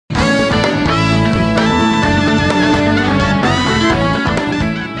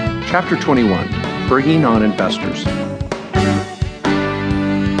Chapter 21, Bringing on Investors.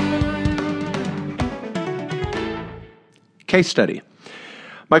 Case study.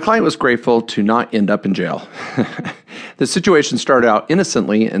 My client was grateful to not end up in jail. The situation started out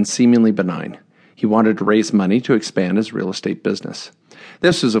innocently and seemingly benign. He wanted to raise money to expand his real estate business.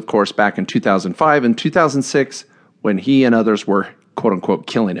 This was, of course, back in 2005 and 2006 when he and others were, quote-unquote,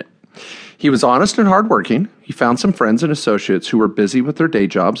 killing it. He was honest and hardworking. He found some friends and associates who were busy with their day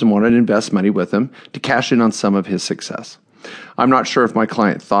jobs and wanted to invest money with him to cash in on some of his success. I'm not sure if my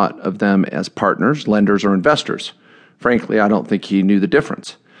client thought of them as partners, lenders, or investors. Frankly, I don't think he knew the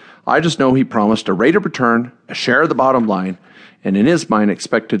difference. I just know he promised a rate of return, a share of the bottom line, and in his mind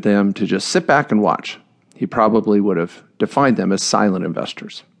expected them to just sit back and watch. He probably would have defined them as silent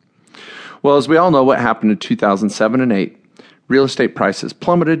investors. Well, as we all know what happened in 2007 and 2008, real estate prices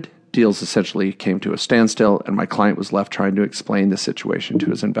plummeted, deals essentially came to a standstill, and my client was left trying to explain the situation to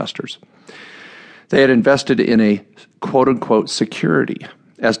his investors. They had invested in a quote-unquote security,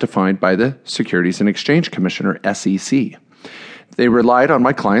 as defined by the Securities and Exchange Commission, or SEC. They relied on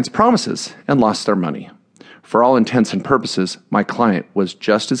my client's promises and lost their money. For all intents and purposes, my client was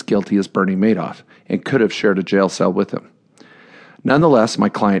just as guilty as Bernie Madoff and could have shared a jail cell with him. Nonetheless, my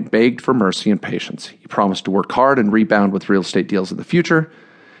client begged for mercy and patience. He promised to work hard and rebound with real estate deals in the future,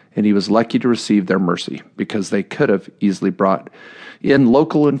 and he was lucky to receive their mercy because they could have easily brought in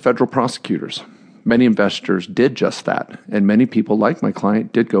local and federal prosecutors. Many investors did just that, and many people like my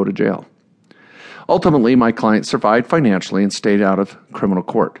client did go to jail. Ultimately, my client survived financially and stayed out of criminal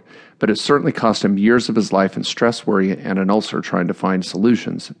court, but it certainly cost him years of his life in stress, worry, and an ulcer trying to find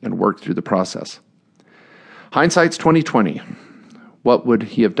solutions and work through the process. Hindsight's 2020. What would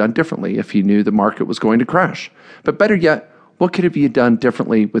he have done differently if he knew the market was going to crash? But better yet, what could he have done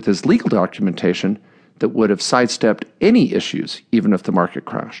differently with his legal documentation that would have sidestepped any issues, even if the market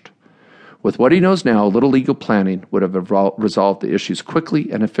crashed? With what he knows now, a little legal planning would have resolved the issues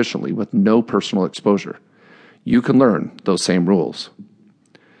quickly and efficiently with no personal exposure. You can learn those same rules.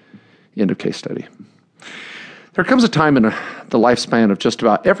 End of case study. There comes a time in the lifespan of just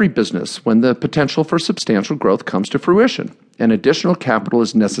about every business when the potential for substantial growth comes to fruition, and additional capital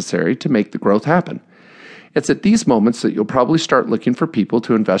is necessary to make the growth happen. It's at these moments that you'll probably start looking for people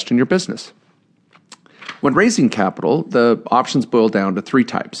to invest in your business. When raising capital, the options boil down to three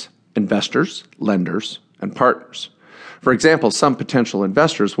types: investors, lenders, and partners. For example, some potential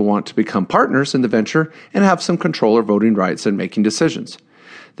investors will want to become partners in the venture and have some control or voting rights in making decisions.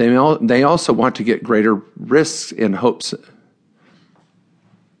 They also want to get greater risks in hopes.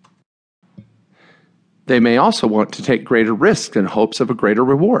 They may also want to take greater risks in hopes of a greater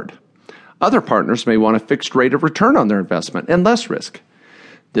reward. Other partners may want a fixed rate of return on their investment and less risk.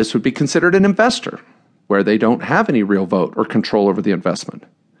 This would be considered an investor, where they don't have any real vote or control over the investment.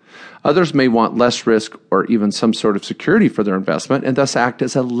 Others may want less risk or even some sort of security for their investment and thus act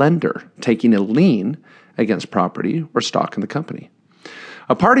as a lender, taking a lien against property or stock in the company.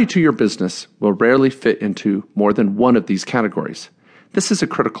 A party to your business will rarely fit into more than one of these categories. This is a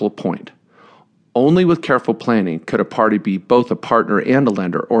critical point. Only with careful planning could a party be both a partner and a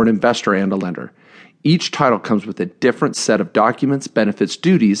lender, or an investor and a lender. Each title comes with a different set of documents, benefits,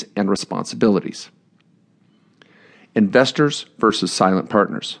 duties, and responsibilities. Investors versus silent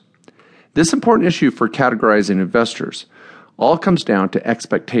partners. This important issue for categorizing investors all comes down to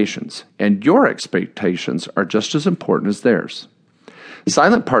expectations, and your expectations are just as important as theirs.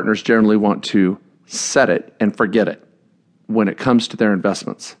 Silent partners generally want to set it and forget it when it comes to their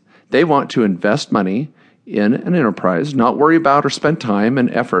investments. They want to invest money in an enterprise, not worry about or spend time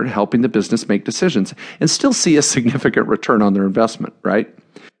and effort helping the business make decisions, and still see a significant return on their investment, right?